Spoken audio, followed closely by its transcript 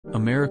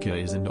America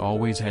is and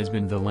always has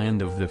been the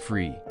land of the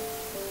free.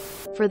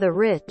 For the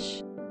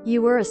rich.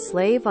 You were a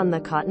slave on the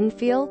cotton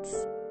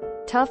fields?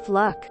 Tough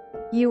luck.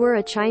 You were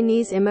a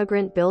Chinese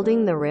immigrant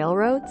building the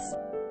railroads?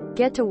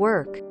 Get to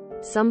work.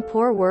 Some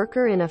poor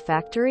worker in a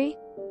factory?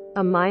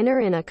 A miner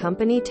in a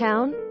company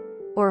town?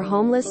 Or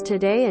homeless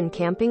today and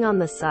camping on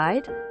the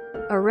side?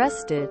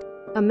 Arrested.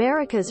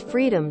 America's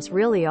freedoms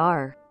really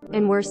are,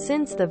 and were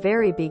since the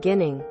very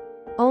beginning,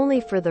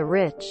 only for the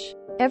rich.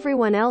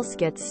 Everyone else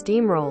gets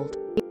steamrolled.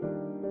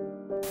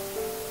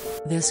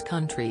 This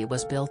country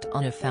was built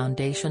on a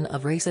foundation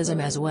of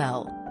racism as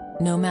well.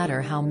 No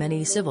matter how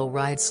many civil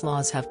rights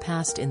laws have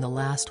passed in the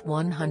last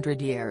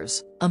 100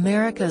 years,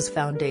 America's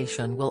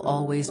foundation will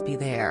always be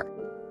there.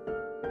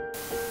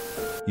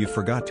 You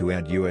forgot to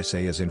add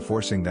USA is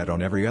enforcing that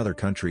on every other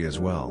country as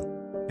well.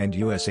 And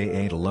USA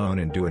ain't alone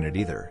in doing it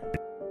either.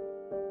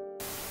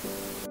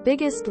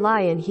 Biggest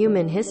lie in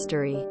human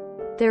history.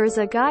 There is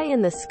a guy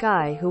in the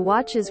sky who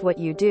watches what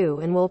you do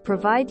and will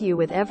provide you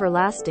with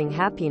everlasting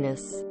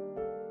happiness,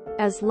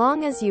 as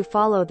long as you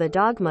follow the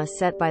dogma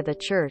set by the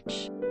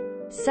church.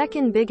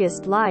 Second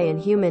biggest lie in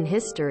human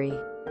history.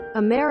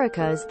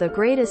 America is the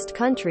greatest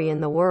country in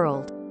the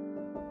world.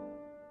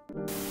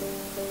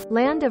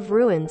 Land of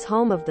ruins,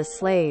 home of the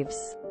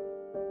slaves.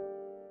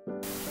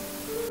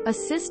 A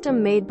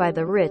system made by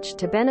the rich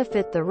to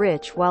benefit the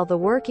rich while the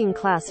working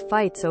class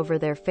fights over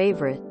their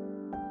favorite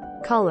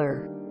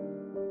color.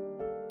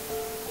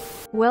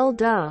 Well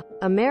duh,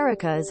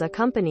 America is a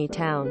company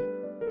town.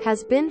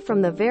 Has been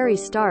from the very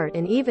start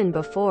and even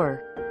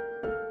before.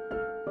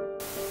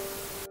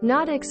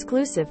 Not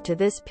exclusive to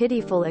this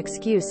pitiful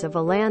excuse of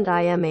a land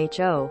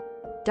IMHO.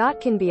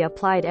 Can be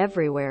applied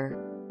everywhere.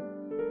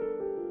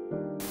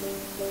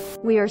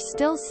 We are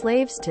still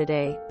slaves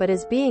today, but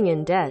as being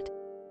in debt.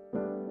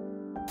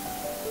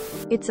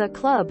 It's a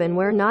club and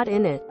we're not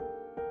in it.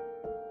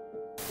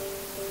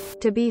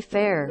 To be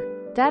fair,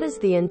 that is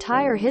the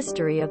entire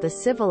history of the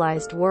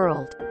civilized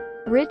world.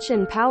 Rich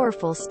and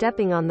powerful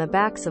stepping on the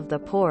backs of the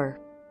poor.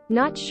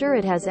 Not sure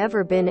it has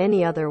ever been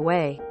any other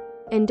way.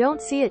 And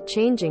don't see it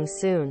changing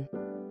soon.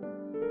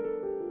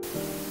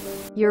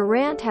 Your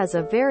rant has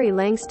a very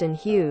Langston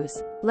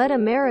Hughes, let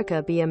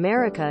America be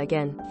America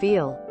again,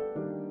 feel.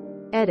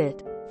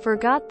 Edit.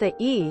 Forgot the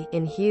E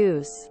in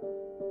Hughes.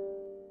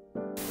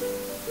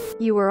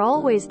 You were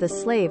always the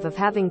slave of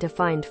having to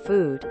find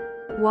food,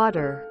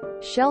 water,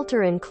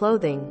 shelter and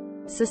clothing.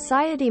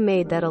 Society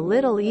made that a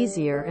little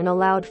easier and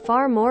allowed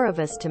far more of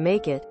us to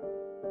make it.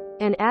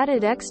 And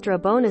added extra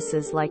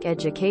bonuses like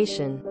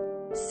education,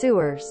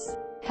 sewers,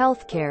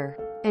 healthcare,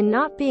 and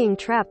not being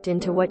trapped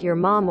into what your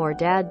mom or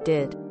dad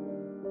did.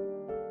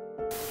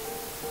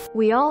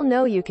 We all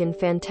know you can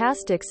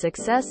fantastic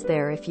success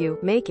there if you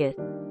make it.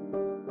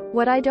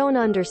 What I don't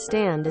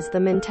understand is the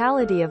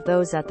mentality of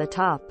those at the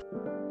top.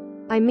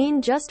 I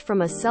mean, just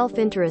from a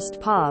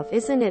self-interest POV,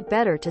 isn't it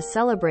better to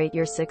celebrate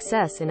your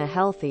success in a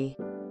healthy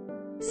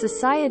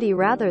society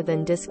rather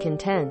than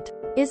discontent?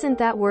 Isn't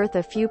that worth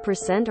a few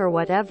percent or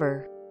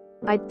whatever?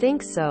 I'd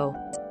think so.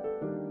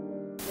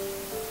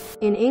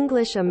 In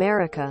English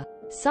America,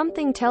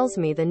 something tells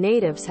me the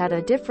natives had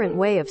a different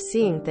way of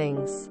seeing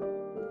things.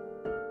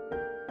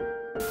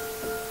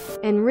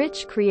 And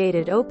rich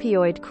created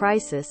opioid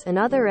crisis and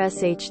other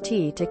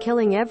SHT to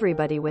killing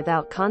everybody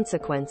without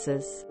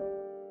consequences.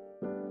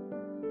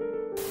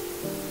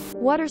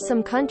 What are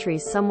some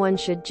countries someone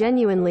should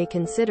genuinely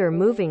consider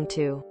moving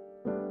to?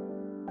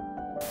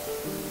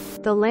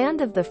 The land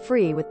of the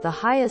free with the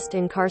highest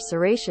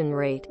incarceration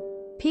rate.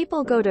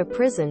 People go to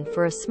prison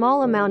for a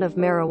small amount of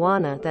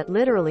marijuana that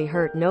literally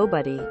hurt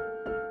nobody.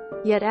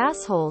 Yet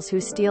assholes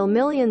who steal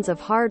millions of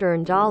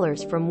hard-earned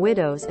dollars from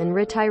widows and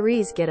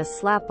retirees get a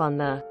slap on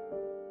the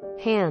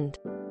hand.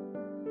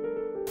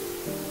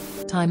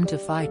 Time to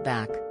fight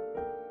back.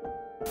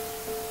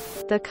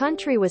 The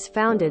country was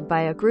founded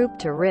by a group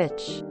to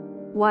rich,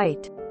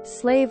 white,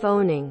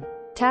 slave-owning,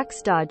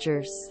 tax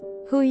dodgers,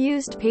 who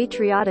used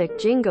patriotic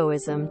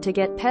jingoism to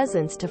get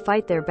peasants to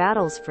fight their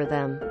battles for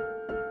them.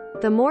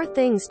 The more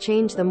things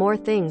change, the more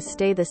things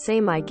stay the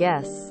same, I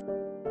guess.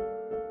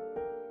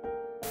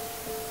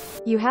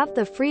 You have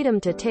the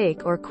freedom to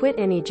take or quit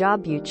any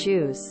job you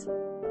choose.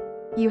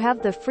 You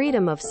have the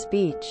freedom of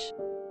speech.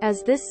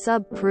 As this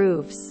sub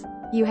proves,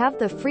 you have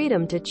the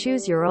freedom to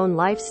choose your own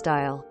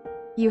lifestyle.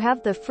 You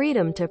have the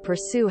freedom to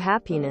pursue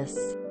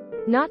happiness.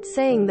 Not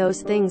saying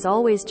those things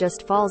always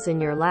just falls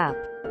in your lap,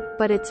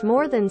 but it's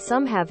more than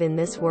some have in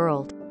this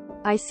world.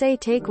 I say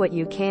take what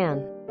you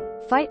can.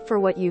 Fight for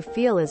what you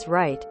feel is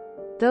right.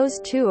 Those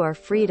two are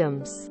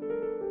freedoms.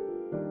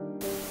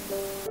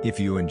 If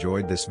you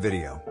enjoyed this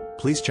video,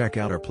 please check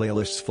out our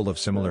playlists full of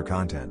similar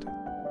content.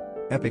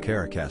 Epic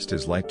Aircast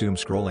is like doom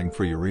scrolling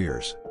for your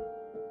ears.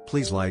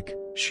 Please like,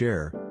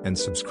 share, and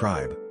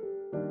subscribe.